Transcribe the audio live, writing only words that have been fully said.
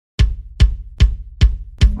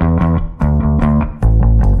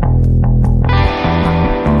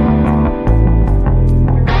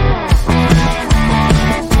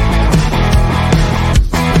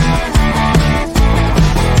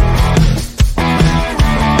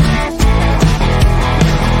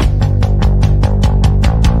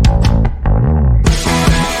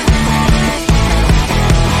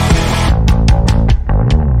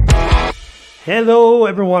Hello,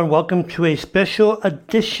 everyone. Welcome to a special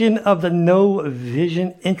edition of the No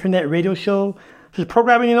Vision Internet Radio Show. Just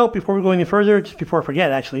programming note before we go any further, just before I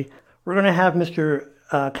forget, actually, we're going to have Mr.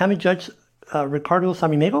 County Judge Ricardo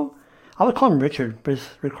Samaniego. I would call him Richard, but it's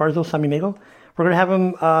Ricardo Samaniego. We're going to have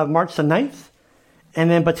him March the 9th. And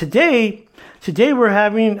then, but today we're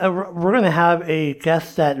going to have a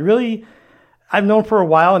guest that really I've known for a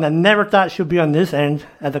while, and I never thought she'll be on this end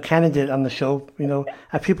as a candidate on the show. You know,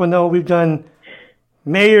 as people know, we've done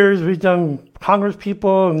mayors, we've done Congress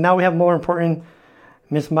people, and now we have more important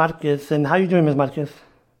Ms. Marquez. And how you doing, Ms. Marquez?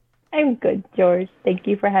 I'm good, George. Thank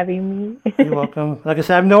you for having me. You're welcome. Like I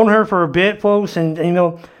said, I've known her for a bit, folks, and you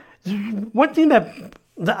know, one thing that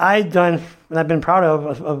I've done and I've been proud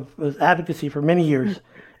of advocacy for many years,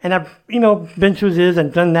 and I've been through this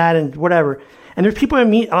and done that and whatever. And there's people I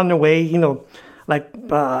meet on the way, like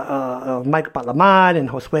Mike Palamat and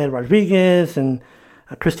Josue Rodriguez and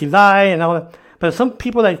Christy Lai and all that. But some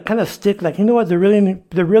people that kind of stick, like, you know what, they're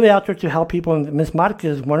really out there to help people, and Ms.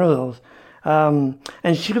 Marquez is one of those.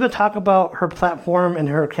 And she's going to talk about her platform and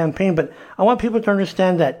her campaign, but I want people to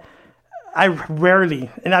understand that I rarely,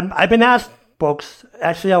 and I've been asked, folks,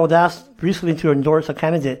 actually I was asked recently to endorse a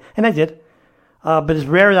candidate, and I did, but it's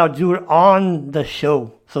rare that I'll do it on the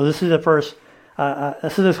show. So this is the first.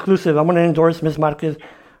 This is exclusive. I'm going to endorse Ms. Marquez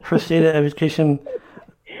for State of Education,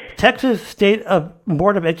 Texas State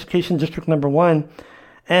Board of Education District Number 1.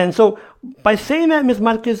 And so by saying that, Ms.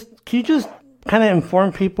 Marquez, can you just kind of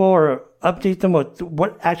inform people or update them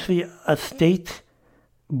what actually a State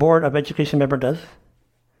Board of Education member does?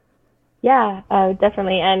 Yeah,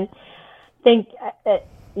 definitely. And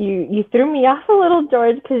you threw me off a little,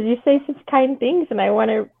 George, because you say such kind things, and I want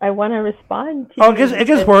to respond to. Oh, it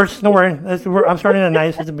gets worse. Don't worry. I'm starting at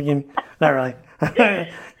nice at the beginning. Not really.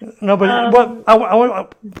 No,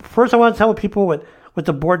 but first I want to tell people what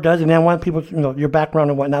the board does, and then I want people your background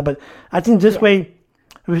and whatnot. But I think this way,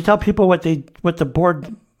 if we tell people what the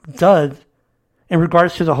board does in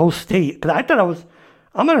regards to the whole state, because I thought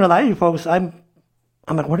I'm not gonna lie to you folks. I'm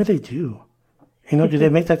like, what do they do? Do they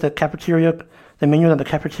make like the cafeteria? The menu on the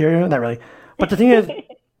cafeteria? Not really. But the thing is,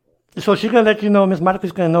 so she's going to let you know, Ms. Marquez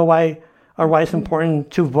is going to know why it's important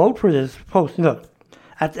to vote for this post. Look,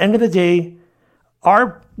 at the end of the day,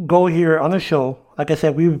 our goal here on the show, like I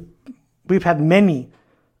said, we've had many,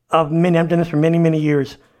 I've done this for many, many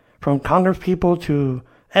years, from Congress people to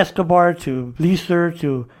Escobar to Leeser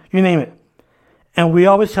to you name it. And we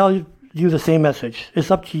always tell you the same message. It's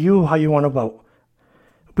up to you how you want to vote.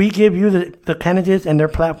 We give you the candidates and their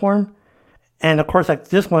platform. And of course, like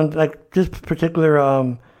this one, like this particular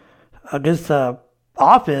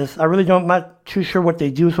office, I'm not too sure what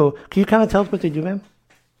they do. So can you kind of tell us what they do, ma'am?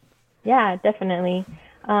 Yeah, definitely.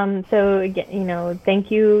 So again,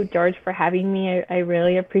 thank you, George, for having me. I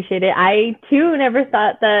really appreciate it. I too never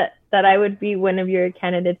thought that I would be one of your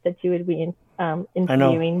candidates that you would be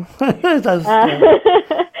interviewing. I know.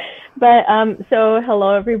 But so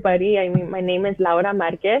hello, everybody. My name is Laura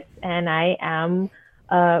Marquez, and I am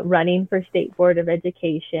running for State Board of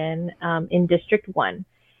Education in District 1.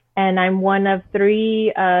 And I'm one of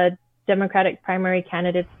 3 Democratic primary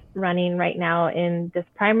candidates running right now in this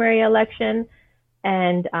primary election.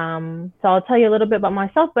 And so I'll tell you a little bit about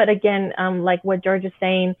myself. But again, like what George is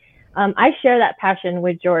saying, I share that passion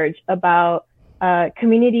with George about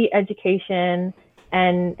community education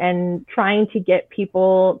and trying to get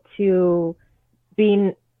people to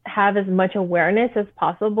have as much awareness as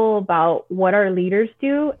possible about what our leaders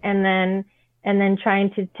do, and then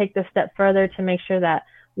trying to take the step further to make sure that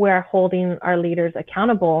we're holding our leaders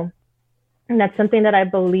accountable. And that's something that I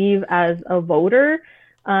believe as a voter,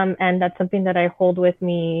 and that's something that I hold with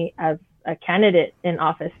me as a candidate in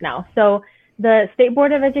office now. So the State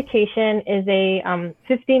Board of Education is a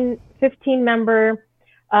 15-member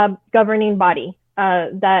governing body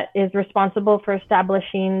that is responsible for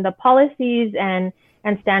establishing the policies and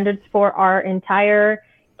standards for our entire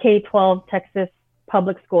K-12 Texas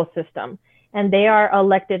public school system. And they are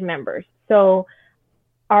elected members. So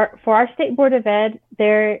for our State Board of Ed,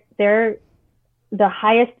 they're the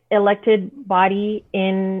highest elected body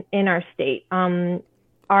in our state.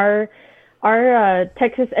 Our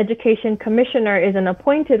Texas Education Commissioner is an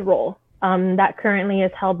appointed role that currently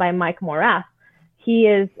is held by Mike Morath. He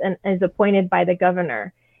is appointed by the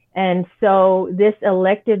governor. And so this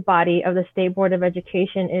elected body of the State Board of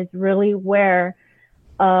Education is really where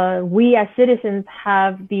we as citizens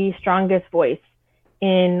have the strongest voice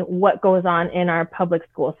in what goes on in our public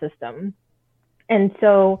school system. And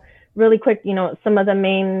so really quick, some of the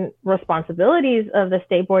main responsibilities of the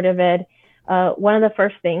State Board of Ed, one of the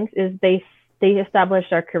first things is they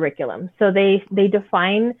establish our curriculum. So they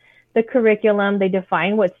define the curriculum. They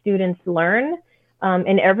define what students learn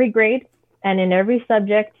in every grade and in every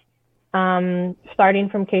subject, starting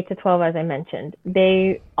from K to 12, as I mentioned.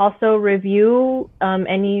 They also review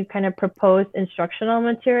any kind of proposed instructional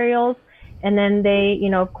materials. And then they,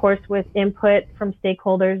 of course, with input from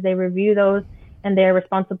stakeholders, they review those, and they're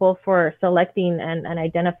responsible for selecting and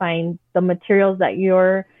identifying the materials that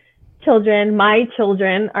your children, my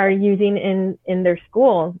children, are using in their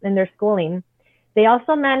schooling. They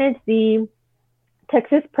also manage the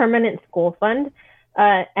Texas Permanent School Fund.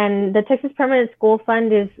 And the Texas Permanent School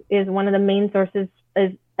Fund is one of the main sources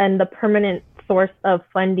and the permanent source of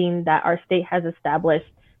funding that our state has established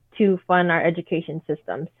to fund our education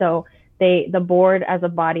system. So the board as a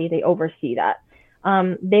body, they oversee that.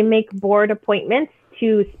 They make board appointments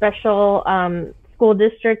to special school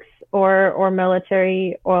districts or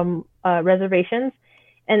military reservations.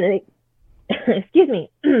 And they, excuse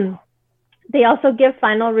me, they also give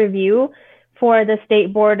final review for the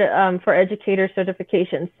state board for educator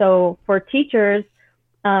certification. So for teachers,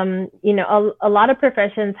 a lot of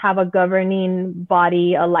professions have a governing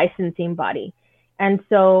body, a licensing body. And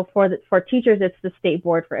so for teachers, it's the State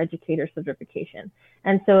Board for Educator Certification.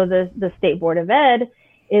 And so the State Board of Ed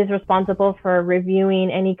is responsible for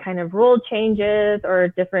reviewing any kind of rule changes or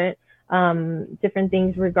different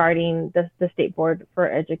things regarding the State Board for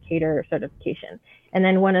Educator Certification. And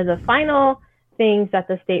then one of the final things that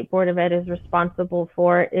the State Board of Ed is responsible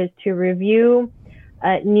for is to review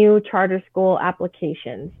new charter school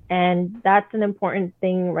applications. And that's an important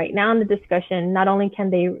thing right now in the discussion. Not only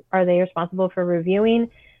are they responsible for reviewing,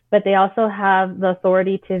 but they also have the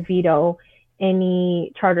authority to veto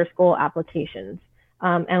any charter school applications.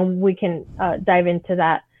 And we can dive into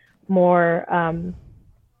that more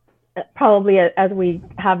probably as we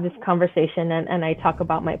have this conversation and I talk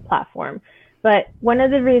about my platform. But one of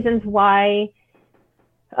the reasons why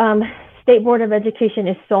State Board of Education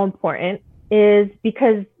is so important is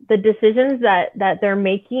because the decisions that they're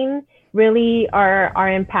making really are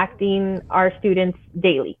impacting our students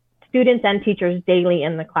and teachers daily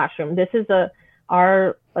in the classroom. This is a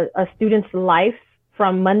student's life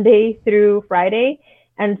from Monday through Friday.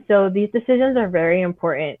 And so these decisions are very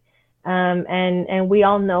important. And we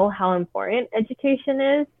all know how important education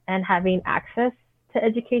is, and having access to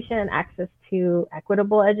education and access to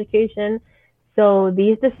equitable education. So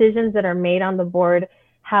these decisions that are made on the board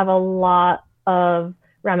have a lot of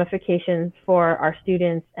ramifications for our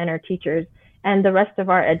students and our teachers and the rest of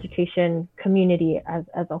our education community as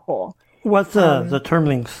a whole. What's the term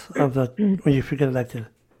length of when you get elected?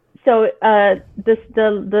 So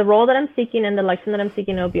the role that I'm seeking and the election that I'm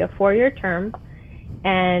seeking will be a 4-year term,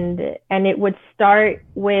 and it would start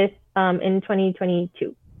with in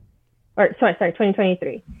 2022, or sorry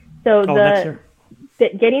 2023. So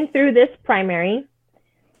getting through this primary,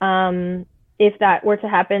 if that were to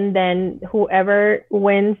happen, then whoever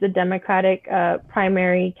wins the Democratic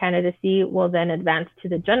primary candidacy will then advance to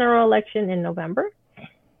the general election in November,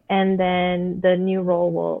 and then the new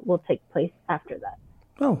role will take place after that.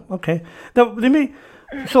 Oh, okay. Now,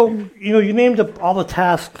 so you named all the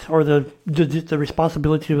tasks or the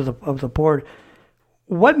responsibilities of the board.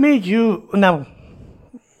 What made you now?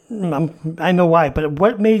 I know why, but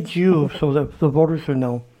what made you, so that the voters will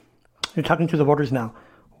know? You're talking to the voters now.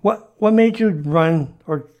 What made you run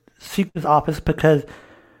or seek this office? Because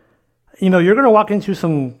you're going to walk into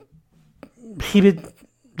some heated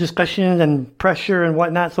discussions and pressure and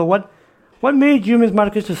whatnot. So what made you, Ms.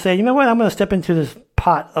 Marquez, to say, you know what, I'm going to step into this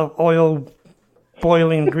pot of oil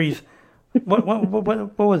boiling grease? What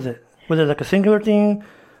was it? Was it like a singular thing?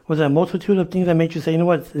 Was it a multitude of things that made you say, you know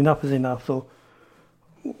what, enough is enough? So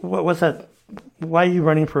what's that? Why are you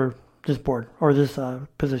running for this board or this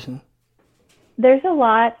position? There's a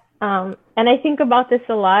lot, and I think about this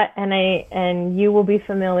a lot, and you will be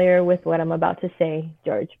familiar with what I'm about to say,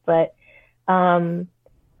 George. But in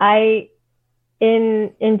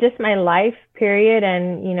just my life period,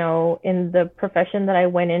 and in the profession that I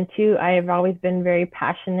went into, I have always been very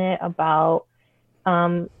passionate about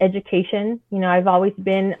education. I've always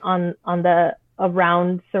been on the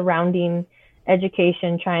surrounding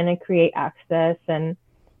education, trying to create access,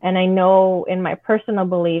 and I know in my personal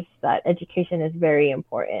beliefs that education is very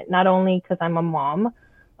important, not only because I'm a mom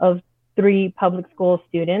of 3 public school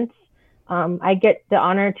students. I get the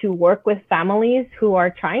honor to work with families who are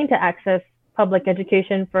trying to access public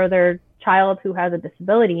education for their child who has a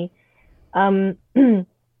disability.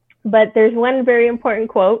 But there's one very important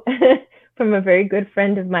quote from a very good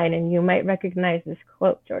friend of mine, and you might recognize this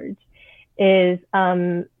quote, George, is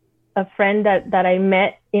a friend that I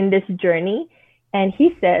met in this journey. And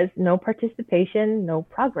he says, no participation, no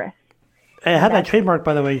progress. I have that trademark,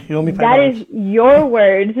 by the way. You owe me $5. That is your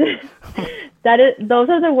words. Those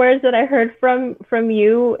are the words that I heard from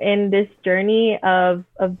you in this journey of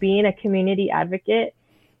being a community advocate.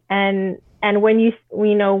 And when you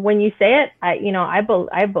say it,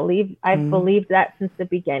 I've believed that since the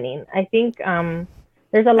beginning. I think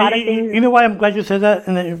there's a lot of things. You know why I'm glad you said that,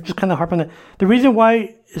 and then just kind of harp on that. The reason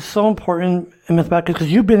why it's so important in Ms. Marquez,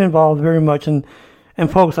 because you've been involved very much, and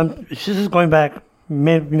folks, this is going back,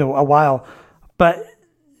 a while, but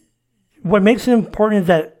what makes it important is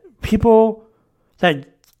that people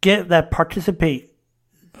that participate,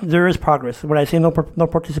 there is progress. When I say no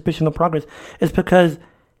participation, no progress, it's because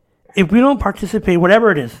if we don't participate,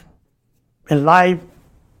 whatever it is, in life,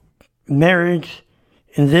 marriage,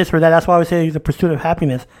 in this or that, that's why I would say the pursuit of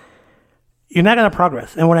happiness, you're not going to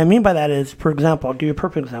progress. And what I mean by that is, for example, I'll give you a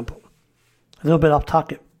perfect example. A little bit off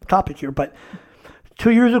topic here, but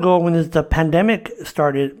 2 years ago when the pandemic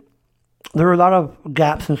started, there were a lot of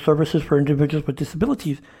gaps in services for individuals with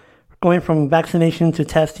disabilities, going from vaccination to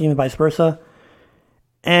testing and vice versa.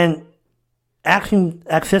 And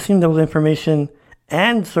accessing those information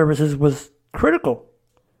and services was critical.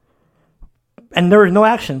 And there was no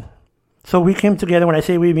action. So we came together. When I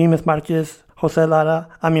say we, me, Ms. Marquez,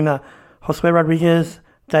 Josue Rodriguez,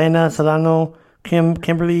 Diana Solano,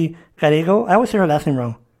 Kimberly Gallego. I always say her last name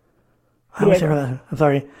wrong. I'm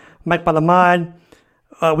sorry. Mike Palamad.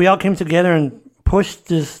 We all came together and pushed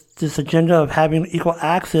this agenda of having equal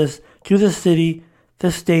access to the city,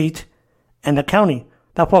 the state, and the county.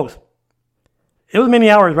 Now, folks, it was many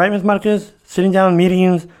hours, right, Ms. Marquez? Sitting down in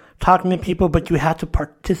meetings, talking to people, but you had to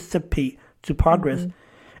participate to progress. Mm-hmm.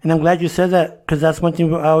 And I'm glad you said that, because that's one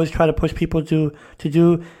thing I always try to push people to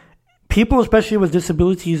do. People, especially with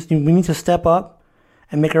disabilities, we need to step up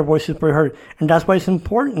and make our voices be heard. And that's why it's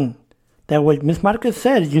important that what Ms. Marquez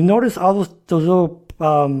said, you notice all those little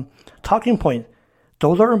talking points.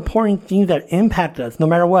 Those are important things that impact us, no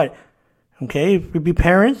matter what. Okay? You could be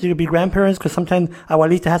parents, you could be grandparents, because sometimes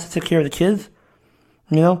abuelita has to take care of the kids,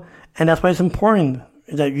 And that's why it's important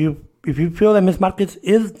that if you feel that Ms. Marquez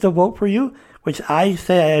is the vote for you, which I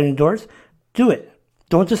say I endorse, do it.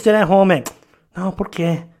 Don't just sit at home and, no, ¿por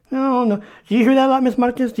qué? No. Do you hear that a lot, Ms.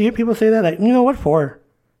 Marquez? Do you hear people say that? Like, what for?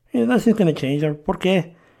 Nothing's going to change. Or, ¿por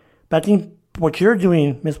qué? But I think what you're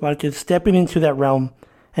doing, Ms. Marquez, stepping into that realm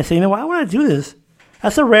and saying, I want to do this.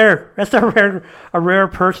 That's a rare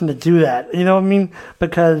person to do that. You know what I mean?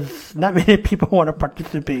 Because not many people want to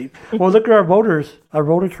participate. Well, look at our voter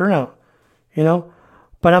turnout,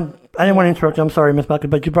 But I didn't want to interrupt you. I'm sorry, Ms. Marquez,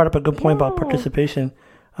 but you brought up a good point about participation.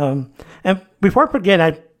 And before I forget,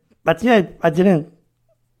 I think I didn't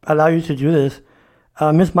allow you to do this.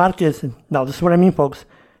 Ms. Marquez, no, this is what I mean, folks.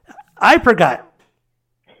 I forgot.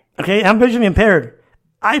 Okay, I'm visually impaired.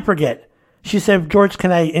 I forget. She said, George,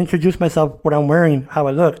 can I introduce myself, what I'm wearing, how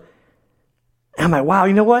I look? And I'm like, wow,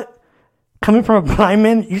 you know what? Coming from a blind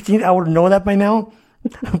man, you think I would know that by now?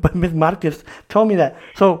 But Ms. Marquez told me that.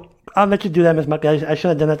 So I'll let you do that, Ms. Marquez. I should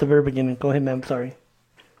have done that at the very beginning. Go ahead, ma'am. Sorry.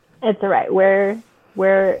 It's all right.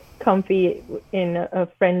 We're comfy in a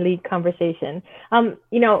friendly conversation. I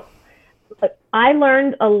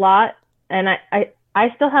learned a lot, and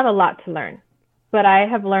I still have a lot to learn, but I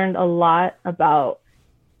have learned a lot about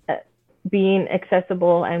being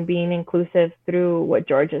accessible and being inclusive through what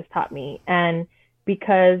George has taught me. And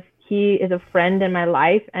because he is a friend in my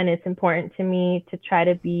life, and it's important to me to try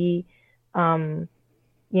to be,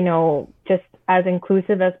 just as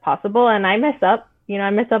inclusive as possible. And I mess up, I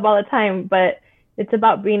mess up all the time, but it's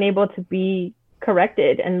about being able to be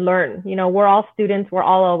corrected and learn. We're all students. We're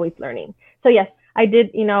all always learning. So yes, I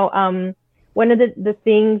did, one of the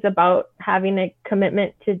things about having a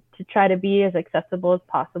commitment to try to be as accessible as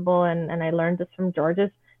possible, and I learned this from George,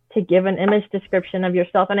 is to give an image description of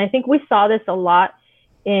yourself. And I think we saw this a lot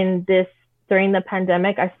during the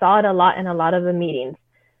pandemic. I saw it a lot in a lot of the meetings.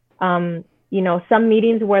 Some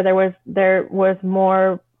meetings where there was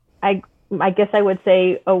more, I guess I would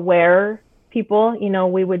say, aware people,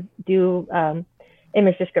 we would do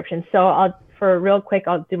image descriptions. So I'll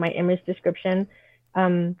do my image description.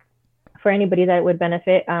 For anybody that would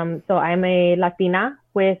benefit. So I'm a Latina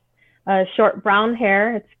with short brown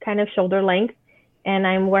hair. It's kind of shoulder length. And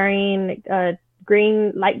I'm wearing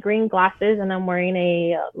light green glasses, and I'm wearing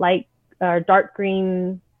a dark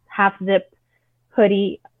green half zip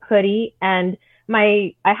hoodie. And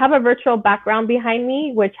I have a virtual background behind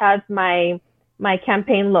me, which has my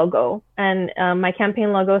campaign logo. And my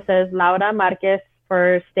campaign logo says Laura Marquez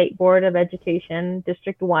for State Board of Education,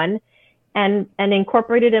 District 1. And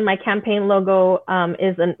incorporated in my campaign logo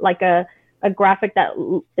is a graphic that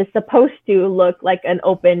is supposed to look like an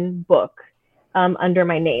open book under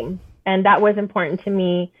my name. and that was important to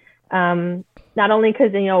me, not only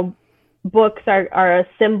because, books are a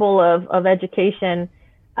symbol of education,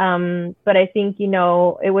 but I think, it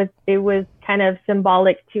was kind of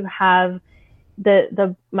symbolic to have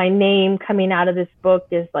my name coming out of this book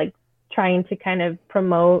is like trying to kind of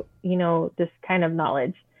promote, this kind of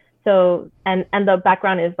knowledge. So, and the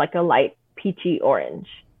background is like a light peachy orange.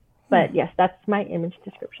 But yes, that's my image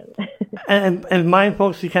description. and mine,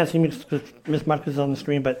 folks, you can't see me because Miss Marquez is on the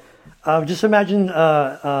screen, but just imagine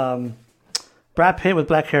Brad Pitt with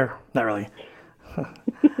black hair. Not really.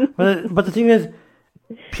 But the thing is,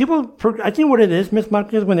 I think what it is, Miss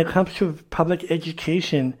Marquez, when it comes to public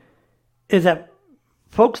education, is that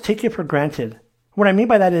folks take it for granted. What I mean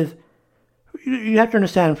by that is, you have to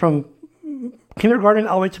understand, from kindergarten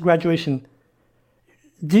all the way to graduation,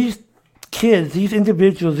 these kids, these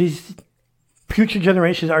individuals, these future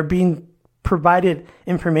generations are being provided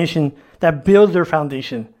information that builds their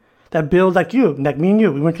foundation, that builds like me and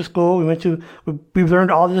you. We went to school, we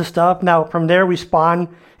learned all this stuff. Now from there we spawn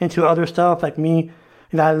into other stuff. Like me,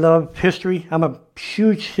 I love history. I'm a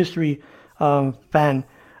huge history fan.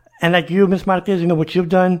 And like you, Ms. Marquez, what you've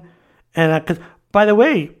done. And because, by the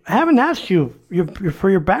way, I haven't asked you for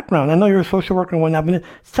your background. I know you're a social worker and whatnot, but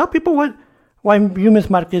tell people why you, Ms.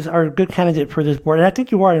 Marquez, are a good candidate for this board. And I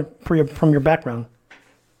think you are from your background.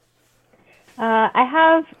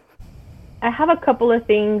 I have a couple of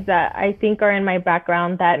things that I think are in my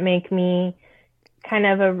background that make me kind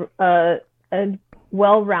of a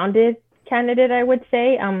well-rounded candidate, I would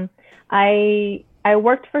say. I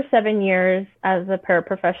worked for 7 years as a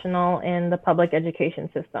paraprofessional in the public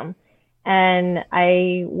education system. And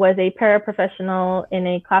I was a paraprofessional in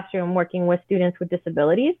a classroom working with students with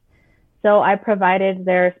disabilities. So I provided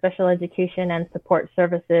their special education and support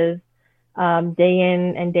services day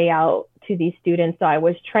in and day out to these students. So I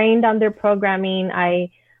was trained on their programming.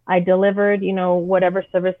 I delivered, whatever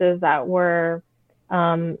services that were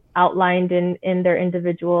outlined in their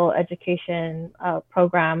individual education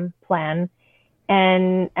program plan.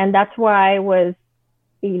 And that's why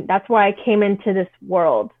I came into this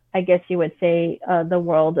world, I guess you would say, the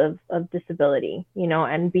world of disability,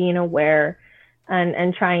 and being aware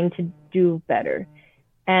and trying to do better.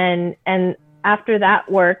 And after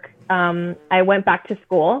that work, I went back to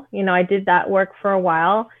school. I did that work for a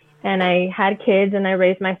while, and I had kids and I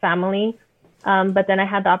raised my family. But then I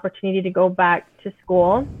had the opportunity to go back to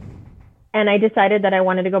school, and I decided that I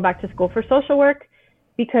wanted to go back to school for social work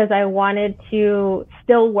because I wanted to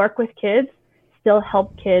still work with kids, still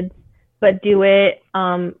help kids, but do it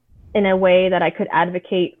in a way that I could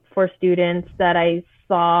advocate for students that I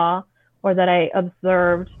saw or that I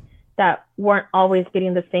observed that weren't always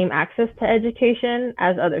getting the same access to education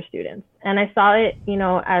as other students. And I saw it,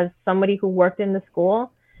 as somebody who worked in the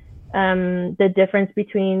school, the difference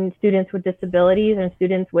between students with disabilities and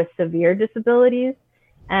students with severe disabilities.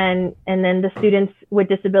 And then the students with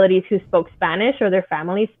disabilities who spoke Spanish or their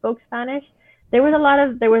families spoke Spanish. There was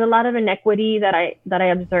a lot of inequity that I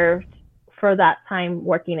observed for that time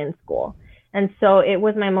working in school. And so it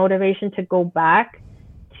was my motivation to go back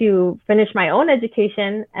to finish my own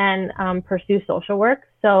education and pursue social work.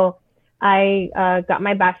 So I got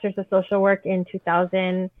my bachelor's of social work in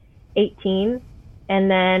 2018. And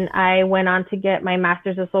then I went on to get my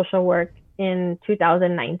master's of social work in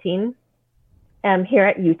 2019 here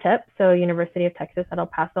at UTEP, so University of Texas at El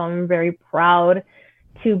Paso. I'm very proud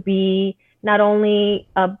to be not only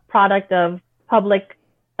a product of public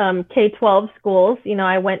K-12 schools.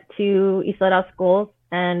 I went to Isla Del schools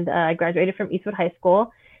and I graduated from Eastwood High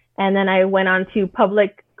School. And then I went on to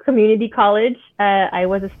public community college. I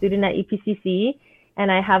was a student at EPCC,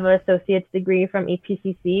 and I have an associate's degree from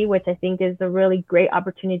EPCC, which I think is a really great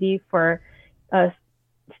opportunity for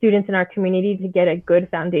students in our community to get a good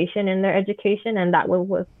foundation in their education, and that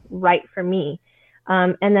was right for me.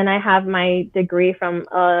 And then I have my degree from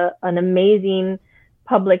an amazing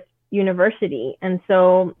public university. And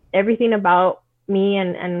so everything about me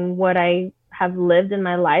and what I have lived in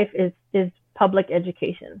my life is public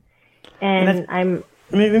education. And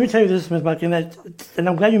let me tell you this, Ms. Buck, and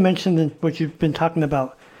I'm glad you mentioned what you've been talking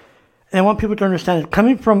about. And I want people to understand,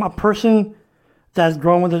 coming from a person that's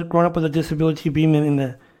grown up with a disability, being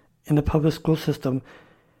in the public school system,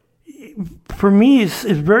 for me, it's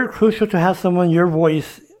very crucial to have someone your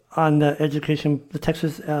voice on the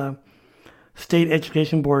Texas State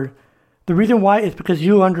Education Board. The reason why is because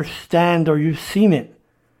you understand or you've seen it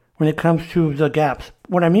when it comes to the gaps.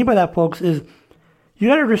 What I mean by that, folks, is you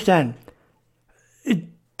got to understand,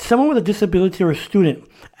 someone with a disability or a student,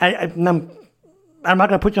 I'm not going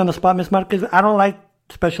to put you on the spot, Ms. Marquez, I don't like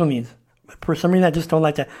special needs. For some reason, I just don't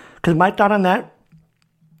like that. Because my thought on that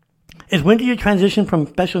is when do you transition from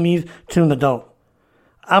special needs to an adult?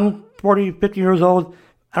 I'm 40, 50 years old.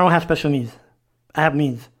 I don't have special needs. I have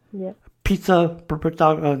needs. Yeah. Pizza,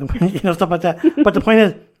 dog, stuff like that. But the point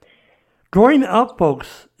is, growing up,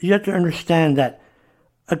 folks, you have to understand that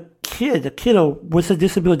a kiddo with a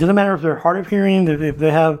disability, doesn't matter if they're hard of hearing, if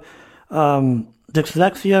they have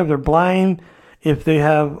dyslexia, if they're blind, if they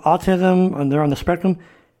have autism, and they're on the spectrum,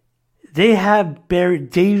 they have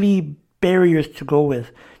daily barriers to go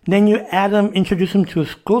with. Then you introduce them to a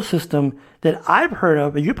school system that I've heard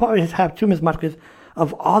of, and you probably have too, Ms. Marquez,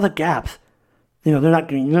 of all the gaps. They're not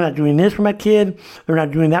doing this for my kid. They're not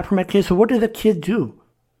doing that for my kid. So what does the kid do?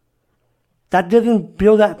 That doesn't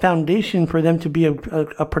build that foundation for them to be a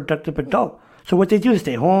productive adult. So what they do is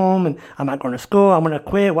stay home, and I'm not going to school. I'm going to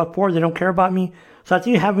quit. What for? They don't care about me. So I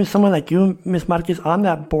think having someone like you, Ms. Marquez, on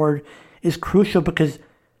that board is crucial, because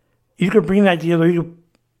you could bring an idea, or you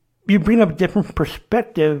bring up a different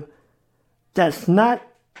perspective that's not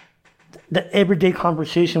the everyday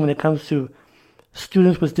conversation when it comes to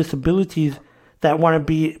students with disabilities that want to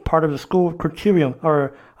be part of the school curriculum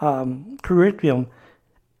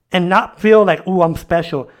and not feel like, oh, I'm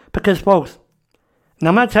special. Because, folks, and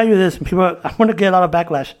I'm going to tell you this, and I want to get a lot of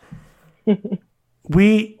backlash.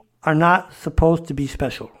 We are not supposed to be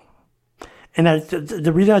special. And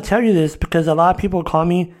the reason I tell you this, because a lot of people call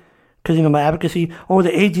me, because, my advocacy,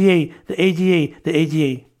 the ADA, the ADA, the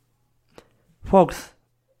ADA. Folks,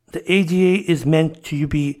 the ADA is meant to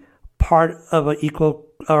be part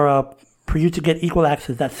of for you to get equal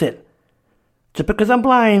access. That's it. Just because I'm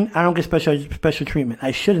blind, I don't get special treatment.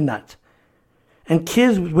 I should not. And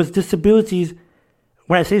kids with disabilities,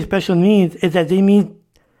 when I say special needs, is that they need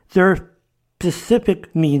their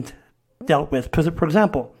specific needs dealt with. For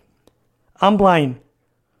example, I'm blind.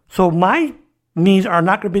 So my needs are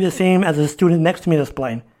not going to be the same as a student next to me that's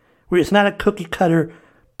blind. Where it's not a cookie cutter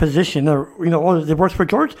position, or it works for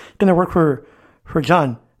George, it's going to work for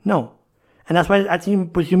John. No. And that's why I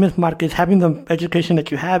think with you, Ms. Marquez, having the education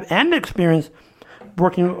that you have and the experience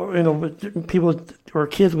working, with people or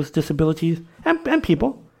kids with disabilities and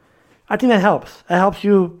people, I think that helps. It helps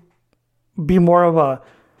you be more of a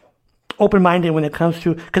open-minded when it comes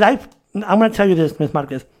to, because I'm going to tell you this, Ms.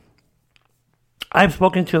 Marquez. I've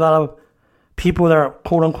spoken to a lot of people that are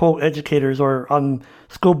quote-unquote educators or on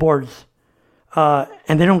school boards,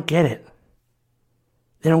 and they don't get it.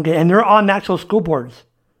 And they're on actual school boards,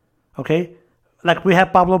 okay? Like we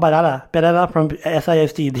have Pablo Barada from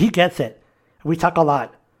SISD. He gets it. We talk a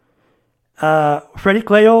lot. Freddie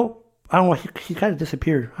Cleo, I don't know, he kind of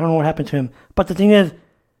disappeared. I don't know what happened to him. But the thing is,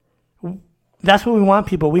 that's what we want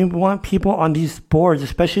people. We want people on these boards,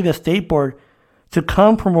 especially the state board, to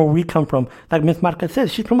come from where we come from. Like Ms. Marquez said,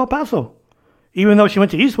 she's from El Paso. Even though she went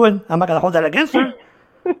to Eastwood, I'm not going to hold that against her.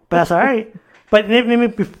 But that's all right. But let me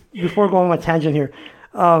before going on a tangent here,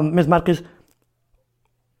 Ms. Marquez,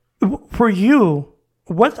 for you,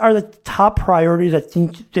 what are the top priorities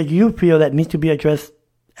that you feel that need to be addressed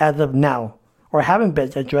as of now, or haven't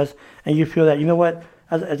been addressed, and you feel that,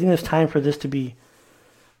 I think it's time for this to be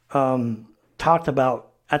talked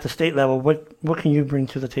about at the state level? What can you bring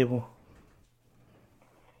to the table?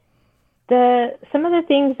 Some of the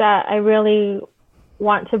things that I really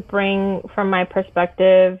want to bring from my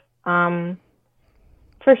perspective,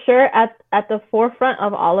 for sure, at the forefront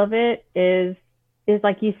of all of it is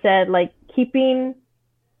like you said, like keeping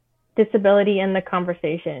disability in the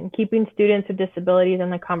conversation, keeping students with disabilities in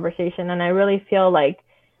the conversation. And I really feel like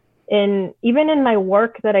even in my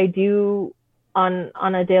work that I do on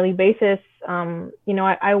a daily basis,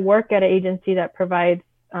 I work at an agency that provides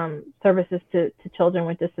services to children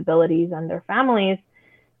with disabilities and their families.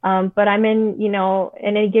 But I'm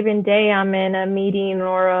in a given day, I'm in a meeting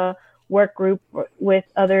or a work group with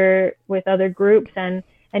other groups.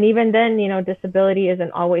 And even then, disability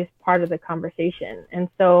isn't always part of the conversation. And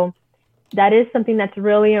so that is something that's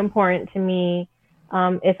really important to me.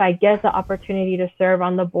 If I get the opportunity to serve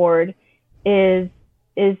on the board, is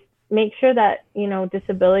make sure that,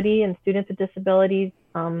 disability and students with disabilities,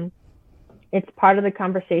 it's part of the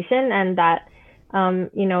conversation, and that,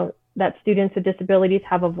 that students with disabilities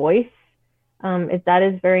have a voice. That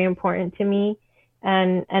is very important to me,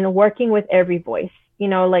 and working with every voice,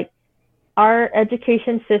 like our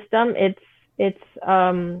education system, it's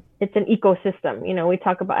an ecosystem, we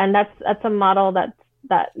talk about, and that's a model that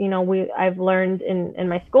I've learned in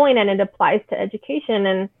my schooling, and it applies to education.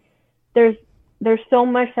 And there's so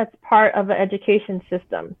much that's part of an education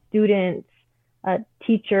system: students,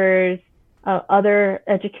 teachers, other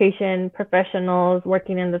education professionals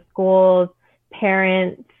working in the schools,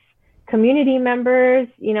 parents, community members,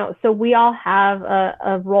 so we all have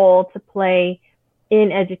a role to play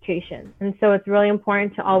in education. And so it's really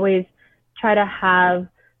important to always try to have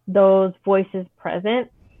those voices present.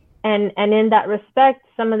 And in that respect,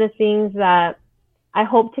 some of the things that I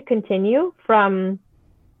hope to continue from,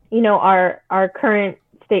 our current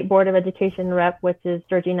State Board of Education rep, which is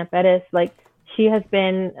Georgina Perez, like she has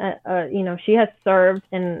been, she has served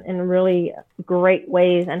in really great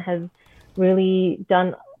ways and has really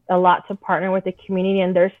done a lot to partner with the community.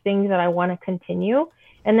 And there's things that I want to continue.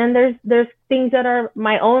 And then there's things that are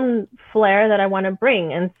my own flair that I want to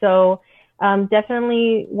bring. And so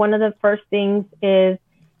definitely one of the first things is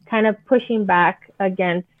kind of pushing back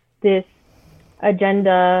against this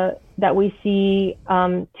agenda that we see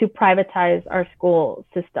to privatize our school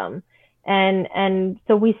system. And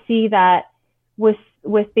so we see that with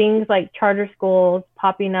things like charter schools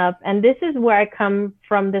popping up, and this is where I come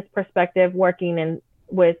from, this perspective working in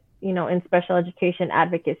special education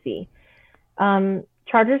advocacy.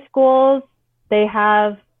 Charter schools, they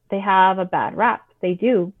have a bad rap. They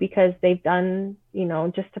do, because they've done,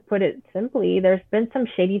 just to put it simply, there's been some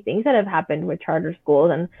shady things that have happened with charter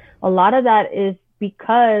schools. And a lot of that is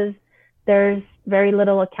because there's very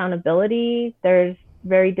little accountability. There's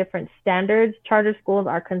very different standards. Charter schools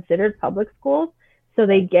are considered public schools, so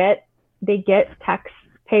they get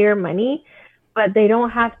taxpayer money, but they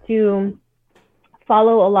don't have to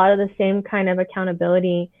follow a lot of the same kind of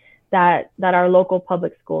accountability that our local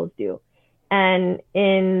public schools do. And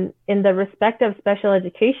in the respect of special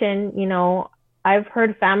education, I've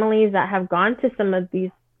heard families that have gone to some of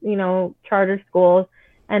these, charter schools,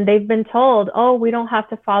 and they've been told, oh, we don't have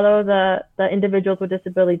to follow the Individuals with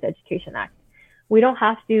Disabilities Education Act. We don't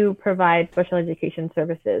have to provide special education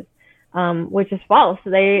services, which is false.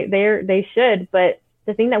 They should. But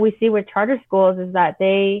the thing that we see with charter schools is that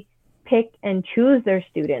they pick and choose their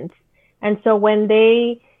students. And so when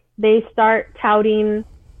they start touting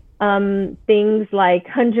things like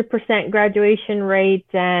 100% graduation rates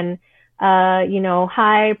and,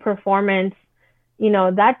 high performance,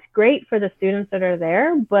 that's great for the students that are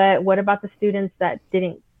there. But what about the students that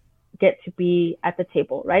didn't get to be at the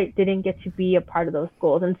table, right? Didn't get to be a part of those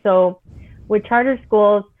schools. And so with charter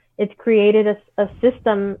schools, it's created a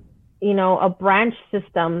system, a branch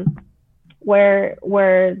system where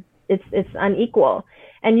it's unequal.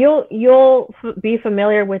 And you'll be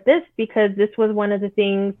familiar with this, because this was one of the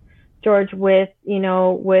things, George, with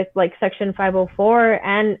like Section 504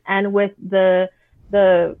 and with the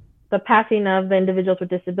passing of the Individuals with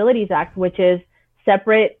Disabilities Act, which is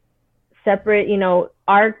separate.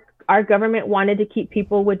 Our government wanted to keep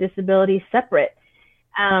people with disabilities separate,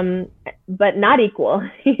 but not equal,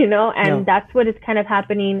 and that's what is kind of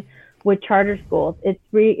happening with charter schools.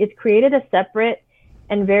 It's created a separate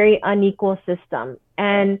and very unequal system,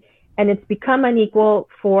 and it's become unequal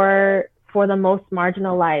for the most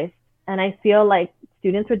marginalized. And I feel like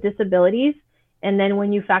students with disabilities, and then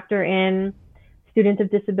when you factor in students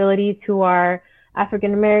with disabilities who are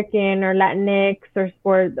African American or Latinx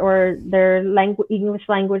or their English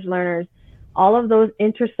language learners, all of those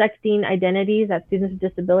intersecting identities that students with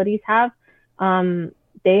disabilities have,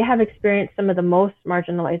 they have experienced some of the most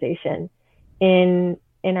marginalization in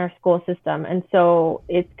our school system. And so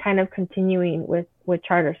it's kind of continuing with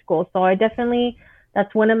charter schools. So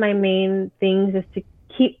that's one of my main things, is to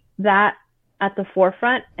keep that at the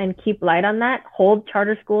forefront and keep light on that, hold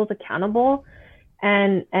charter schools accountable,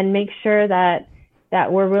 and make sure that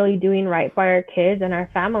we're really doing right by our kids and our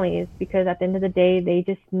families, because at the end of the day, they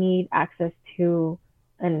just need access to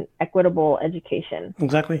an equitable education.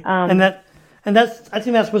 Exactly. I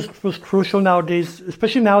think that's what's crucial nowadays,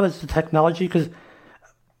 especially now that's the technology, because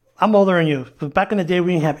I'm older than you. But back in the day,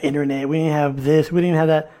 we didn't have internet, we didn't have this, we didn't have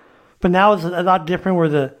that. But now it's a lot different, where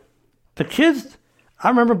the kids, I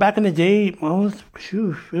remember back in the day, it was,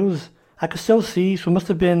 I could still see, so it must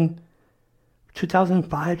have been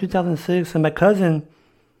 2005, 2006, and my cousin,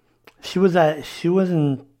 she was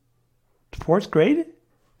in fifth grade,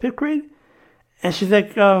 and she's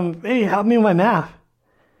like, hey, help me with my math.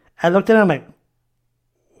 I looked at her, I'm like,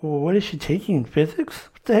 well, what is she taking? Physics?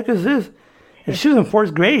 What the heck is this? And she was in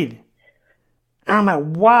fourth grade. And I'm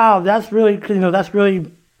like, wow, that's really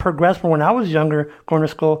progressed from when I was younger, going to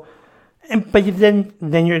school. But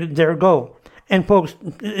then you're there, go. And folks,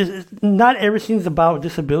 not everything's about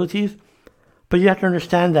disabilities, but you have to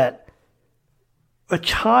understand that a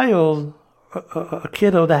child, a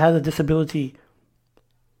kiddo that has a disability,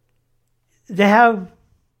 sometimes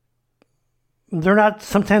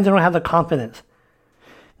they don't have the confidence.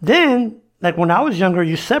 Then, like when I was younger,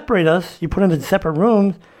 you separate us, you put them in separate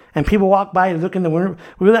rooms, and people walk by and look in the window.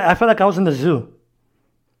 I felt like I was in the zoo.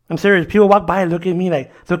 I'm serious. People walk by and look at me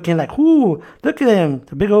looking like, ooh, look at him,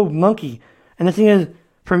 the big old monkey. And the thing is,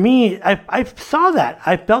 for me, I saw that.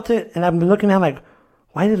 I felt it, and I'm looking at it like,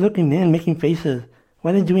 why are they looking in, making faces?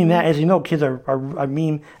 Why are they doing that? As you know, kids are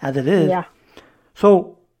mean as it is. Yeah.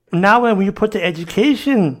 So now when we put the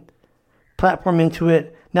education platform into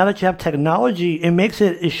it, now that you have technology,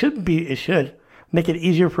 it should make it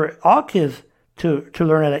easier for all kids to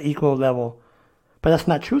learn at an equal level. But that's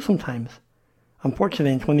not true sometimes,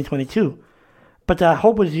 unfortunately, in 2022. But I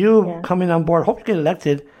hope with you coming on board, hope you get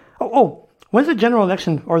elected. When's the general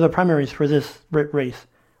election or the primaries for this race?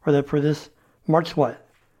 For this March what?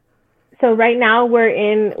 So right now we're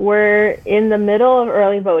in the middle of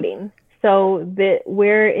early voting. So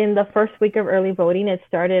we're in the first week of early voting. It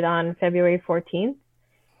started on February 14th,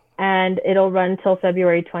 and it'll run till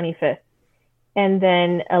February 25th. And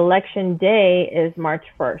then election day is March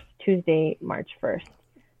 1st, Tuesday, March 1st.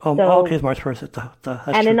 Okay, it's March 1st.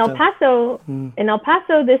 And in El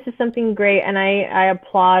Paso, this is something great, and I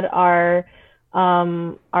applaud our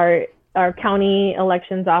county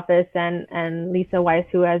elections office and Lisa Weiss,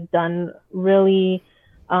 who has done really,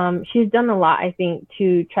 she's done a lot, I think,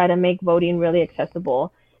 to try to make voting really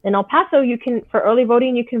accessible. In El Paso, for early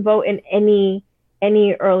voting, you can vote in any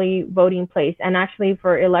early voting place, and actually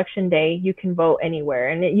for election day, you can vote anywhere.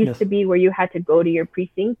 And it used to be where you had to go to your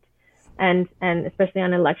precinct, and especially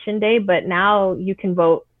on election day, but now you can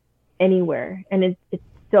vote anywhere, and it's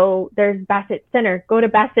so there's Bassett Center. Go to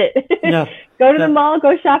Bassett. Go to the mall,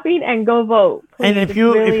 go shopping, and go vote. Please. And if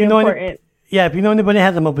you know anybody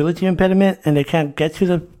has a mobility impediment and they can't get to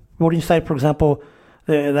the voting site, for example,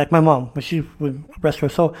 like my mom, when she would rest her.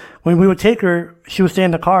 So when we would take her, she would stay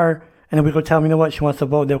in the car, and then we would tell them, you know what, she wants to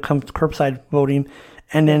vote. They'll come to curbside voting,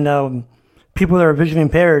 and then people that are visually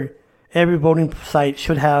impaired, every voting site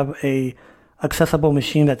should have a accessible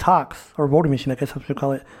machine that talks, or voting machine, I guess that's what you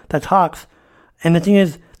call it, that talks. And the thing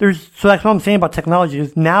is, so that's what I'm saying about technology,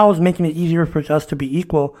 is now is making it easier for us to be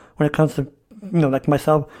equal when it comes to, like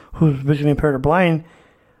myself, who's visually impaired or blind.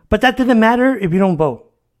 But that doesn't matter if you don't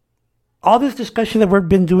vote. All this discussion that we've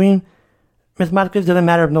been doing, Ms. Marquez, doesn't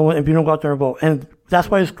matter if you don't go out there and vote. And that's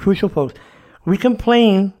why it's crucial, folks. We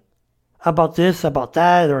complain about this, about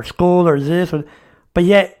that, or school, or this, but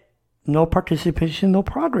yet no participation, no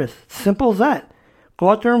progress. Simple as that. Go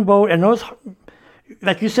out there and vote. And those,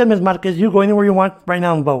 like you said, Ms. Marquez, you go anywhere you want right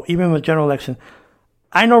now and vote, even with general election.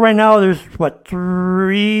 I know right now there's,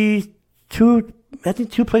 two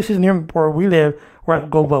places near where we live where I can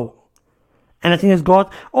go vote. And the thing is, go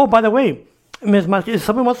out. Oh, by the way, Ms. Marquez, if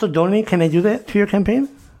someone wants to donate, can they do that to your campaign?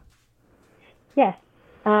 Yes,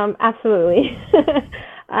 absolutely.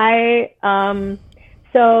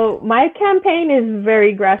 So my campaign is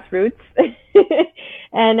very grassroots,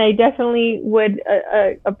 and I definitely would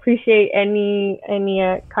appreciate any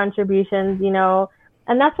contributions,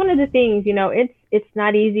 and that's one of the things, it's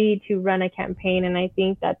not easy to run a campaign. And I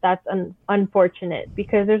think that's unfortunate,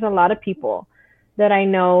 because there's a lot of people that I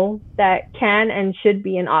know that can and should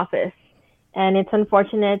be in office. And it's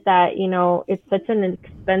unfortunate that, it's such an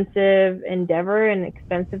expensive endeavor and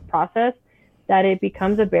expensive process that it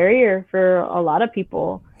becomes a barrier for a lot of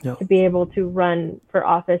people to be able to run for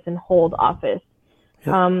office and hold office.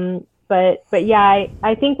 But yeah,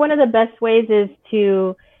 I think one of the best ways is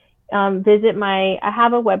to visit I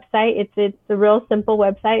have a website. It's a real simple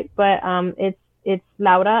website, but it's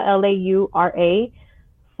Laura, Laura,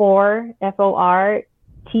 FORTX,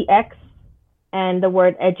 and the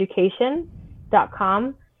word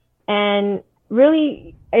education.com. And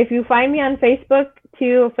really, if you find me on Facebook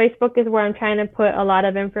too, Facebook is where I'm trying to put a lot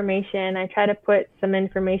of information. I try to put some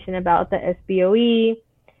information about the SBOE,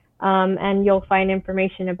 and you'll find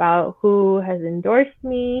information about who has endorsed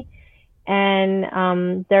me.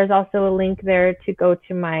 And there's also a link there to go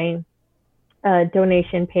to my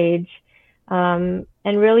donation page. And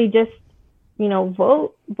really just,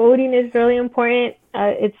 voting is really important.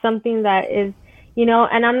 It's something that is,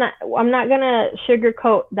 and I'm not gonna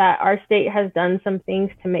sugarcoat that our state has done some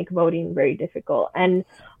things to make voting very difficult, and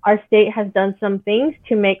our state has done some things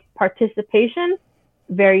to make participation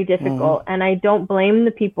very difficult. And I don't blame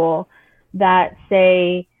the people that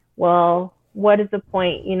say, well, what is the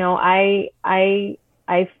point?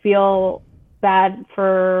 I feel bad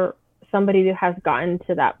for somebody who has gotten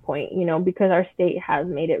to that point, because our state has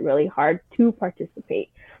made it really hard to participate.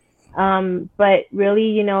 But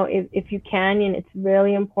really, if you can, and it's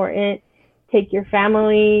really important, take your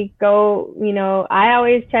family, go, I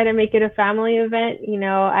always try to make it a family event.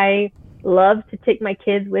 I love to take my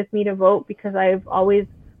kids with me to vote, because I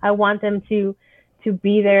want them to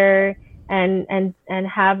be there and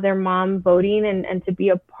have their mom voting, and to be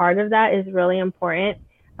a part of that is really important.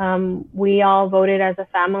 We all voted as a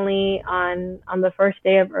family on the first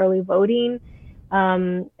day of early voting,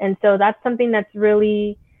 and so that's something that's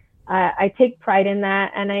really I take pride in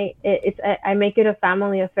that, and I make it a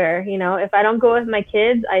family affair. You know, if I don't go with my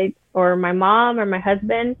kids, or my mom or my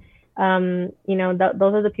husband, you know,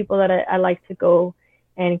 those are the people that I like to go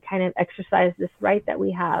and kind of exercise this right that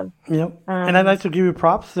we have. Yep. And I'd like to give you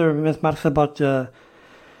props there, Ms. Marks, about this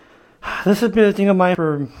has been a thing of mine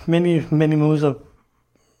for many, many moves of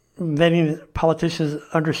letting politicians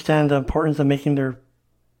understand the importance of making their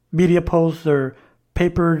media posts, their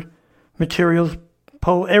paper materials,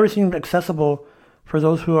 everything accessible for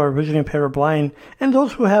those who are visually impaired or blind, and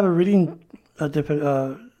those who have a reading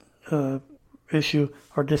issue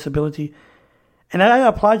or disability. And I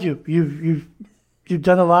applaud you. You've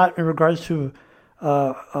done a lot in regards to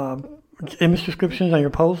image descriptions on your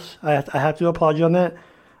posts. I have to applaud you on that.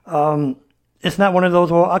 It's not one of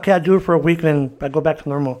those, well, okay, I do it for a week and I go back to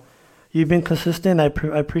normal. You've been consistent. I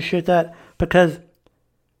appreciate that, because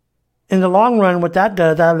in the long run, what that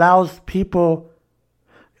does, that allows people,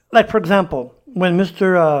 like, for example, when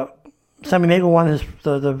Mr. Samaniego won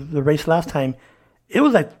the race last time, it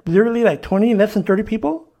was like literally like 20, less than 30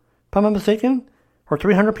 people, if I'm not mistaken, or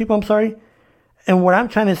 300 people, I'm sorry. And what I'm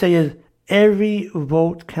trying to say is every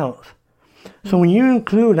vote counts. So when you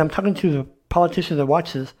include, I'm talking to the politicians that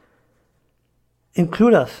watch this,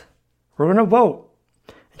 include us. We're going to vote.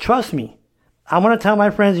 Trust me. I want to tell my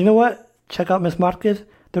friends, you know what? Check out Ms. Marquez.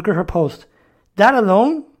 Look at her post. That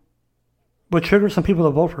alone would trigger some people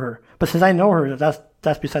to vote for her. But since I know her,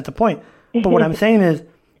 that's beside the point. But what I'm saying is,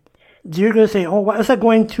 you're going to say, oh, it's like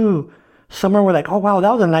going to somewhere where, like, oh, wow,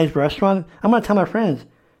 that was a nice restaurant. I'm going to tell my friends.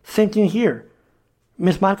 Same thing here.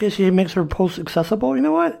 Ms. Marquez, she makes her posts accessible. You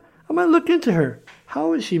know what? I'm going to look into her.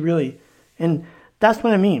 How is she really? And that's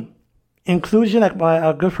what I mean. Inclusion, like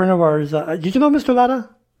a good friend of ours. Did you know Mr. Lara?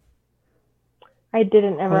 I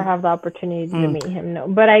didn't ever have the opportunity to meet him, no.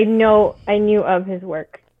 But I knew of his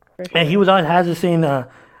work. For sure. And he always has this saying, I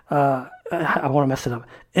want to mess it up.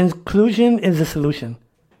 Inclusion is the solution.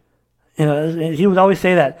 You know, he would always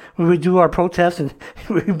say that when we do our protests and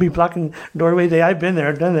we'd be blocking doorways. I've been there,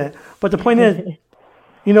 I've done that. But the point is,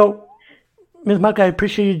 you know, Ms. Mark, I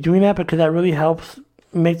appreciate you doing that, because that really helps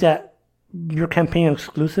make that your campaign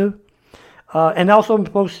exclusive. And also,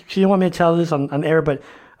 folks, she didn't want me to tell this on air, but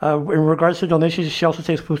in regards to donations, she also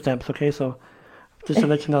takes food stamps, okay? So just to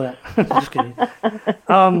let you know that. Just kidding.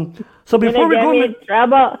 So before we go... in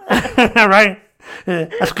trouble. Right.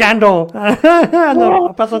 A scandal.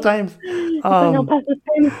 No, Paso Times. No Paso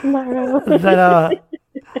Times tomorrow. That,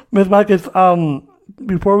 Ms. Marcus,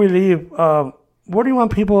 before we leave, what do you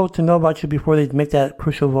want people to know about you before they make that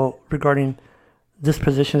crucial vote regarding this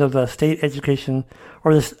position of the state education,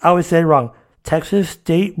 or this, I always say it wrong, Texas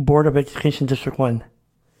State Board of Education District 1?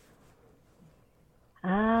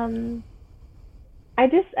 I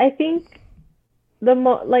think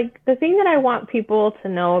the thing that I want people to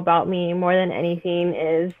know about me more than anything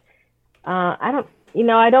is, I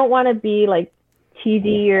don't want to be like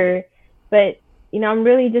cheesy but I'm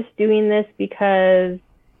really just doing this because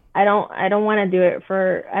I don't want to do it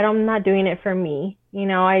I'm not doing it for me.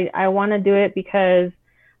 I want to do it because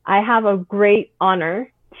I have a great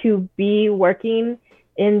honor to be working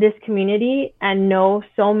in this community and know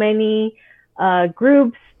so many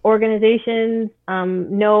groups, organizations,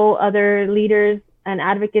 know other leaders and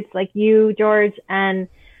advocates like you, George. And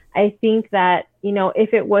I think that,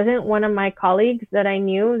 if it wasn't one of my colleagues that I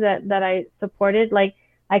knew that I supported, like,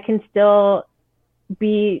 I can still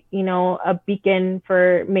be, a beacon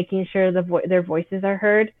for making sure their voices are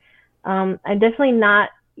heard. I'm definitely not,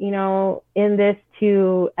 in this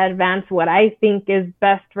to advance what I think is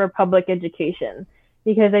best for public education,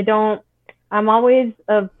 because I'm always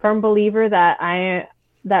a firm believer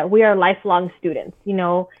that we are lifelong students.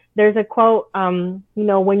 There's a quote,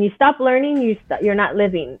 when you stop learning, you're not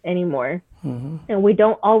living anymore. Mm-hmm. And we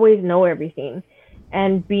don't always know everything.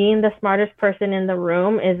 And being the smartest person in the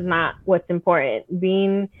room is not what's important.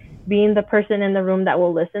 Being the person in the room that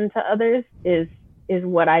will listen to others is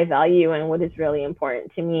what I value and what is really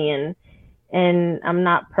important to me. And I'm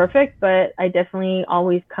not perfect, but I definitely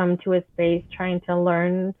always come to a space trying to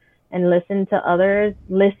learn and listen to others,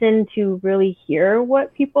 listen to really hear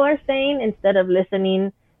what people are saying instead of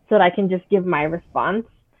listening so that I can just give my response.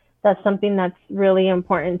 That's something that's really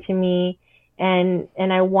important to me. And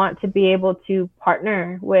I want to be able to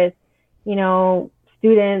partner with,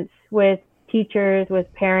 students, with teachers,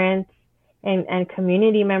 with parents, and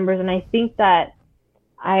community members. And I think that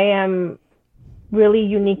I am really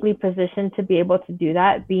uniquely positioned to be able to do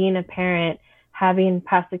that, being a parent, having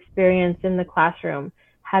past experience in the classroom,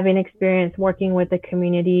 having experience working with the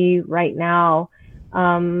community right now,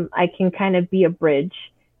 I can kind of be a bridge,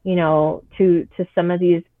 to some of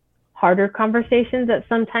these harder conversations that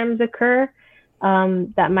sometimes occur,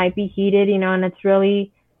 that might be heated, and it's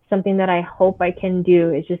really something that I hope I can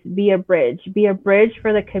do is just be a bridge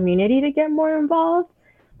for the community to get more involved,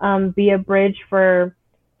 be a bridge for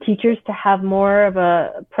teachers to have more of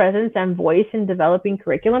a presence and voice in developing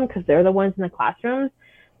curriculum because they're the ones in the classrooms,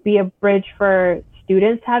 be a bridge for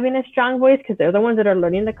students having a strong voice because they're the ones that are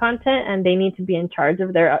learning the content and they need to be in charge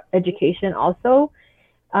of their education also.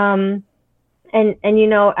 And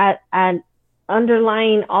at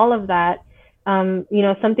underlying all of that,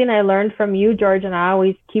 something I learned from you, George, and I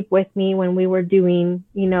always keep with me when we were doing,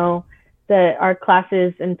 our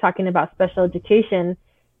classes and talking about special education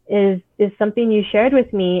is something you shared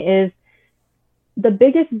with me is the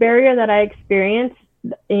biggest barrier that I experienced,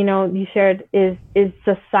 you shared is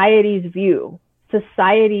society's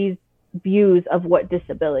views of what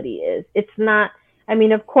disability is. It's not,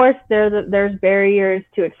 of course there's barriers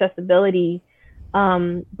to accessibility,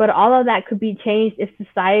 but all of that could be changed if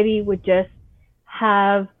society would just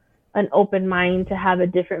have an open mind to have a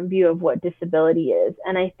different view of what disability is.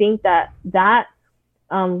 And I think that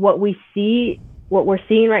what we're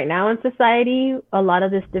seeing right now in society, a lot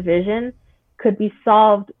of this division could be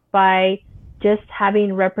solved by just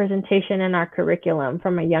having representation in our curriculum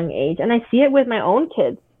from a young age. And I see it with my own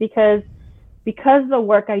kids because the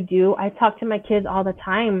work I do, I talk to my kids all the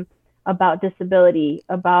time about disability,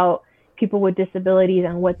 about people with disabilities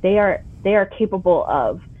and what they are capable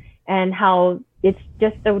of, and how it's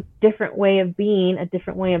just a different way of being, a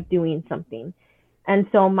different way of doing something. And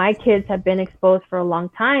so my kids have been exposed for a long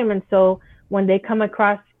time. And so when they come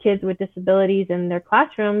across kids with disabilities in their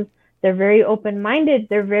classrooms, they're very open-minded.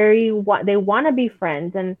 They want to be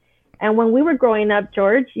friends. And when we were growing up,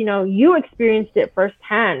 George, you experienced it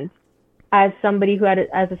firsthand as somebody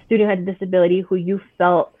as a student who had a disability, who you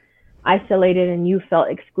felt isolated and you felt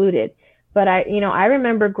excluded. But I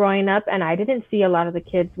remember growing up and I didn't see a lot of the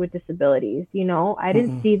kids with disabilities, I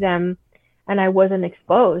didn't see them and I wasn't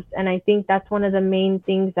exposed. And I think that's one of the main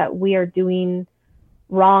things that we are doing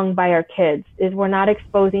wrong by our kids is we're not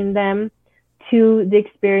exposing them to the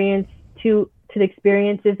the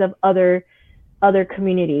experiences of other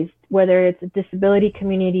communities, whether it's a disability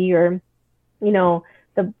community or,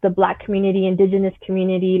 the Black community, Indigenous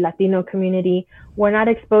community, Latino community. We're not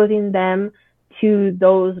exposing them to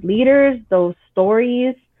those leaders, those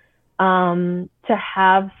stories, to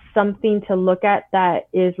have something to look at that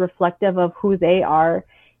is reflective of who they are.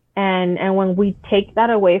 And when we take that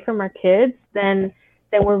away from our kids, then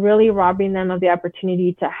we're really robbing them of the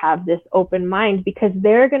opportunity to have this open mind, because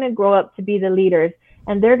they're going to grow up to be the leaders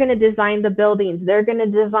and they're going to design the buildings. They're going to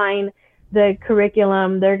design the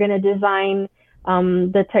curriculum. They're going to design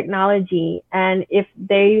the technology. And if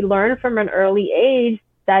they learn from an early age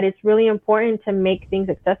that it's really important to make things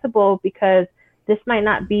accessible, because this might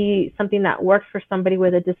not be something that works for somebody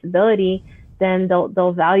with a disability, then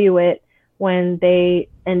they'll value it when they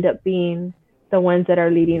end up being the ones that are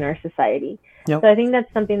leading our society. Yep. So I think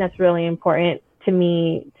that's something that's really important to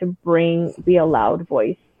me to be a loud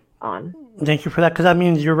voice on. Thank you for that, because that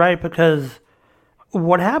means you're right, because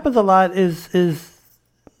what happens a lot is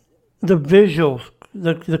the visuals,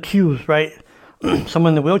 the cues, right?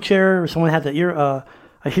 Someone in a wheelchair, or someone has a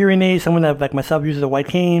hearing aid, someone that, like myself, uses a white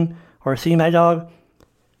cane or a seeing eye dog.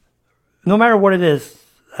 No matter what it is,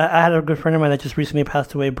 I had a good friend of mine that just recently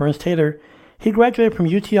passed away, Burns Taylor. He graduated from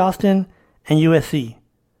UT Austin and USC.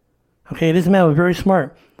 Okay, this man was very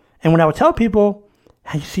smart. And when I would tell people,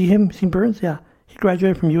 hey, you see him? Seen Burns? Yeah. He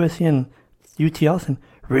graduated from USC and UT Austin.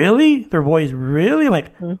 Really? Their voice, really? I'm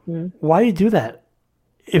like, why do you do that?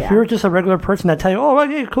 If you're just a regular person, I tell you, oh,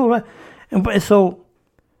 okay, cool. But so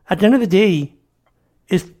at the end of the day,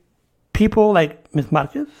 it's people like Ms.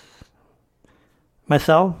 Marquez,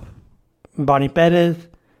 myself, Bonnie Perez,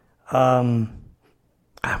 I'm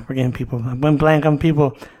forgetting people. I went blank on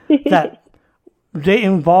people that they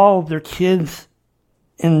involve their kids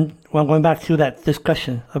in, well, going back to that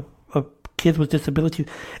discussion of kids with disabilities.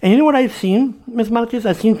 And you know what I've seen, Ms. Marquez?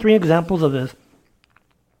 I've seen 3 examples of this,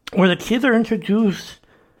 where the kids are introduced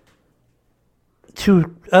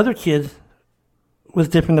to other kids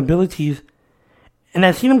with different abilities, and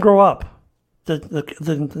I've seen them grow up.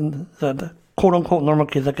 The quote unquote normal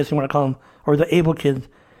kids, I guess you want to call them, or the able kids.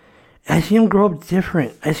 And I see them grow up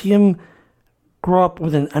different. I see them grow up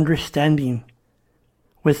with an understanding,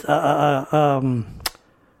 with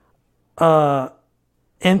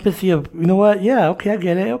empathy of, you know what? Yeah, okay, I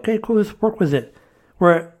get it. Okay, cool, let's work with it.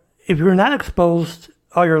 Where if you're not exposed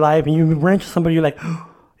all your life and you run into somebody, you're like, oh,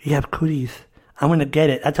 you have cooties. I'm going to get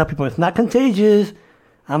it. I tell people it's not contagious.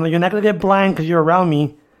 You're not going to get blind because you're around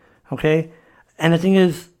me. Okay? And the thing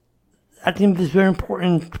is, I think it's very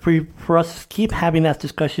important for us to keep having that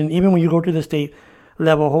discussion, even when you go to the state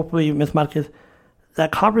level, hopefully, Ms. Marquez,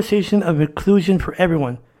 that conversation of inclusion for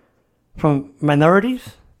everyone, from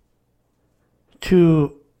minorities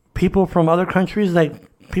to people from other countries, like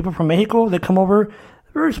people from Mexico that come over.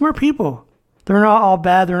 Very smart people. They're not all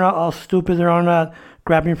bad. They're not all stupid. They're all not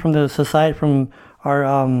grabbing from the society, from our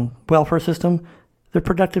welfare system. They're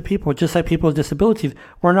productive people, just like people with disabilities.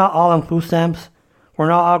 We're not all on food stamps. We're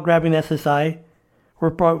not all grabbing SSI.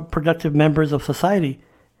 We're productive members of society.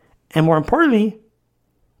 And more importantly,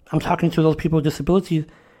 I'm talking to those people with disabilities.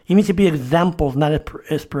 You need to be examples, not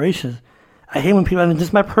inspirations. I hate when people, and this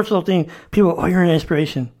is my personal thing, people, oh, you're an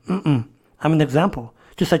inspiration. I'm an example.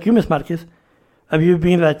 Just like you, Ms. Marquez, of you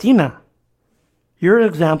being Latina. You're an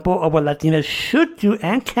example of what Latinas should do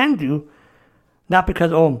and can do, not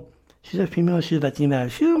because, oh, she's a female, she's Latina,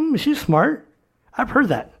 she's smart. I've heard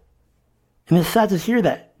that. And it's sad to hear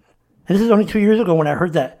that. And this is only 2 years ago when I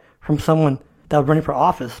heard that from someone that was running for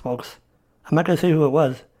office, folks. I'm not going to say who it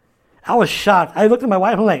was. I was shocked. I looked at my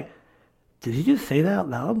wife and I'm like, did he just say that out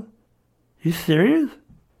loud? You serious?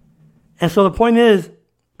 And so the point is,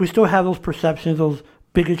 we still have those perceptions, those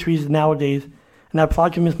bigotries nowadays. And I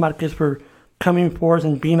applaud you, Ms. Marquez, for coming forward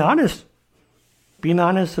and being honest. Being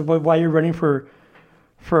honest about why you're running for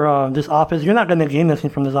this office. You're not going to gain nothing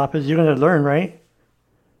from this office. You're going to learn, right?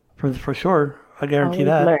 For sure. I guarantee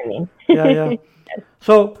that. Learning. Yeah.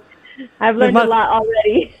 So I've learned a lot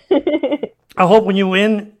already. I hope when you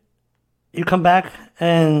win, you come back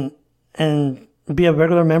and be a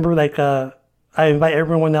regular member. Like I invite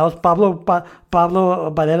everyone else. Pablo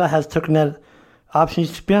Varela has taken that option.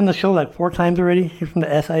 He's been on the show like 4 times already. He's from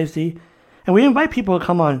the SIC, and we invite people to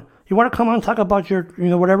come on. You want to come on and talk about your,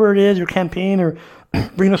 whatever it is, your campaign, or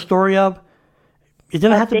bring a story up. It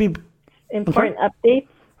doesn't have to be important updates.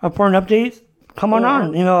 Important updates. Come on.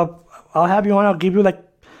 I'll have you on. I'll give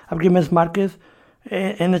Ms. Marquez.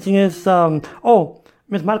 And the thing is,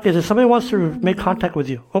 Ms. Marquez, if somebody wants to make contact with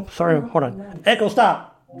you. Oh, sorry. Hold on. Echo,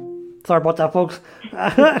 stop. Sorry about that, folks.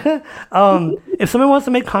 If someone wants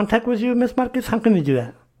to make contact with you, Ms. Marquez, how can they do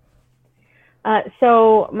that?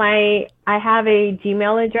 So I have a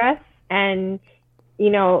Gmail address, and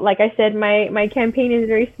like I said, my campaign is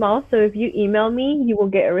very small. So if you email me, you will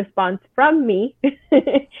get a response from me,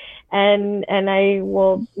 and I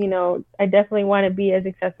will, I definitely want to be as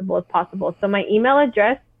accessible as possible. So my email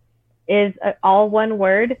address is all one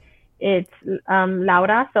word. It's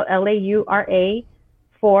Laura, so LAURA,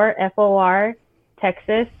 FOR,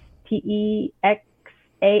 Texas,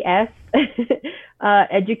 TEXAS,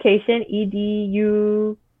 education,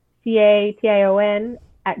 EDUCATION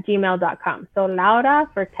 @gmail.com. So Laura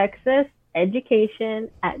for Texas, education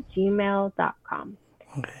 @gmail.com.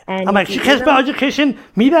 Okay. And I'm like, she can't spell education.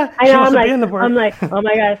 Mira, I know. I'm like, oh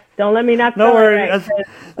my gosh, don't let me not spell it.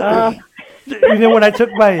 No worries. When I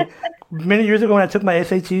took many years ago when I took my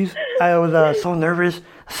SATs, I was so nervous.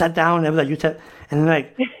 I sat down, and I was at UTEP, and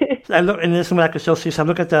like I look, and this is when I could still see. So I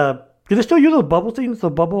look at do they still use those bubble things, the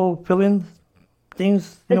bubble fill-in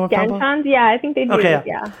things? The Scantons? Yeah, I think they do. Okay,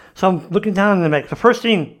 yeah. So I'm looking down, and I'm like, the first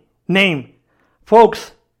thing, name,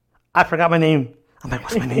 folks. I forgot my name. I'm like,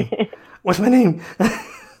 what's my name? What's my name?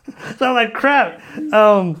 So I'm like, crap.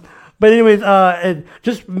 But anyways,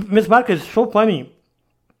 just Ms. Marquez is so funny,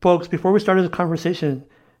 folks. Before we started the conversation,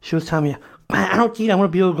 she was telling me, man, I don't think I want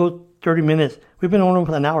to be able to go 30 minutes. We've been on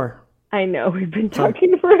for an hour. I know. We've been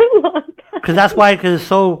talking for a long time. Because it's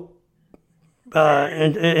so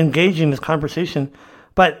engaging, this conversation.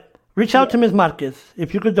 But reach out to Ms. Marquez.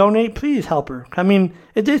 If you could donate, please help her. I mean,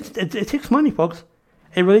 it takes money, folks.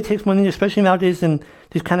 It really takes money, especially nowadays in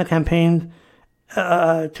these kind of campaigns,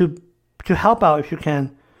 to help out if you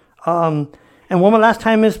can. And one more last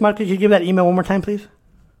time, Ms. Marquez, could you give that email one more time, please?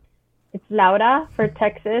 It's Laura for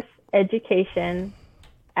Texas Education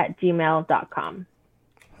 @gmail.com.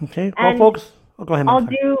 Okay. Well, folks, go ahead. I'll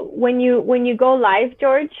do when you go live,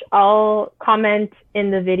 George. I'll comment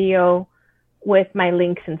in the video with my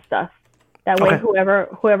links and stuff. That way,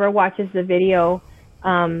 whoever watches the video,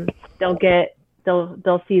 they'll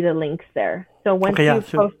see the links there. So once you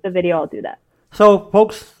post the video, I'll do that. So,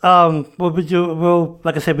 folks, we'll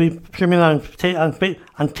like I said, be streaming on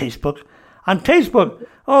Facebook. On Facebook.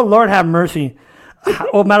 Oh, Lord have mercy.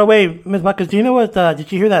 Oh, by the way, Ms. Marquez, do you know what?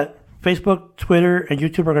 Did you hear that Facebook, Twitter, and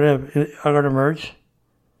YouTube are gonna merge?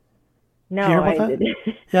 No, I didn't.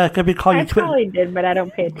 Yeah, it could be called I probably did, but I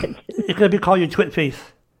don't pay attention. It could be called your Twit Face.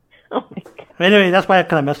 Oh my God. Anyway, that's why I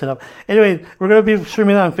kind of messed it up. Anyway, we're gonna be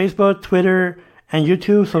streaming on Facebook, Twitter, and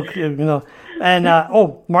YouTube. So, and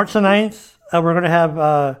March the 9th, we're going to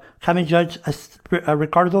have County Judge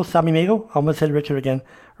Ricardo Saminego. I almost said Richard again.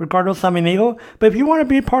 Ricardo Saminego. But if you want to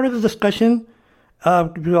be part of the discussion,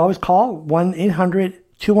 you always call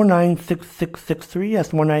 1-800-219-6663. That's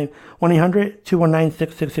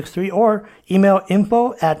 1-800-219-6663. Or email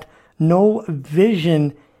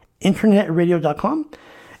info@novisioninternetradio.com.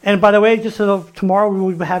 And by the way, just so tomorrow we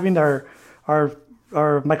will be having our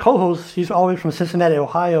my co-host. He's all the way from Cincinnati,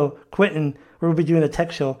 Ohio, Quentin. We'll be doing a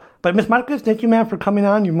tech show. But Miss Marquez, thank you, ma'am, for coming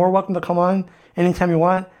on. You're more welcome to come on anytime you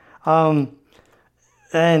want.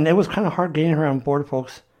 And it was kind of hard getting her on board,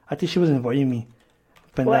 folks. I think she was avoiding me.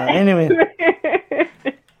 But anyway.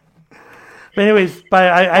 But he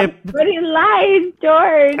lies,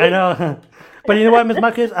 George. I know. But you know what, Miss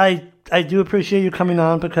Marquez, I do appreciate you coming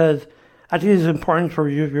on because I think it's important for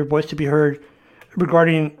your voice to be heard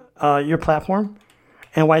regarding your platform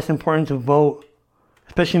and why it's important to vote,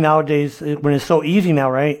 especially nowadays when it's so easy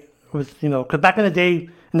now, right? Because back in the day,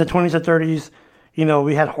 in the 20s and 30s,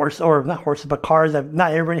 we had not horses, but cars that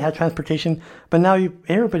not everybody had transportation. But now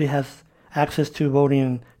everybody has access to voting,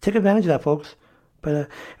 and take advantage of that, folks. But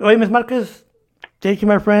anyway, Ms. Marquez, thank you,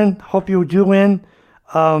 my friend. Hope you do win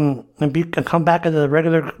and come back as a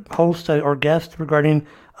regular host or guest regarding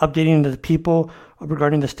updating the people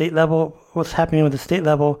regarding the state level, what's happening with the state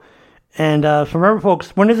level. And so remember,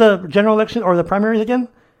 folks, when is the general election or the primaries again?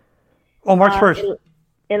 Oh, March 1st.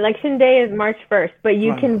 Election day is March 1st, but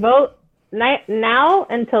you can vote now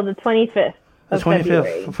until the 25th. The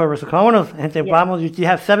 25th of February. So vámonos, gente. Yeah. Vamos. You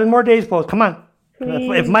have 7 more days, folks. Come on.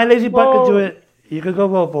 Please if my lazy butt could do it, you could go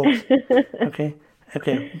vote, folks. Okay.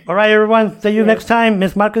 All right, everyone. See you next time.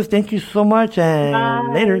 Miss Marquez, thank you so much.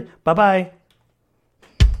 And later. Bye-bye.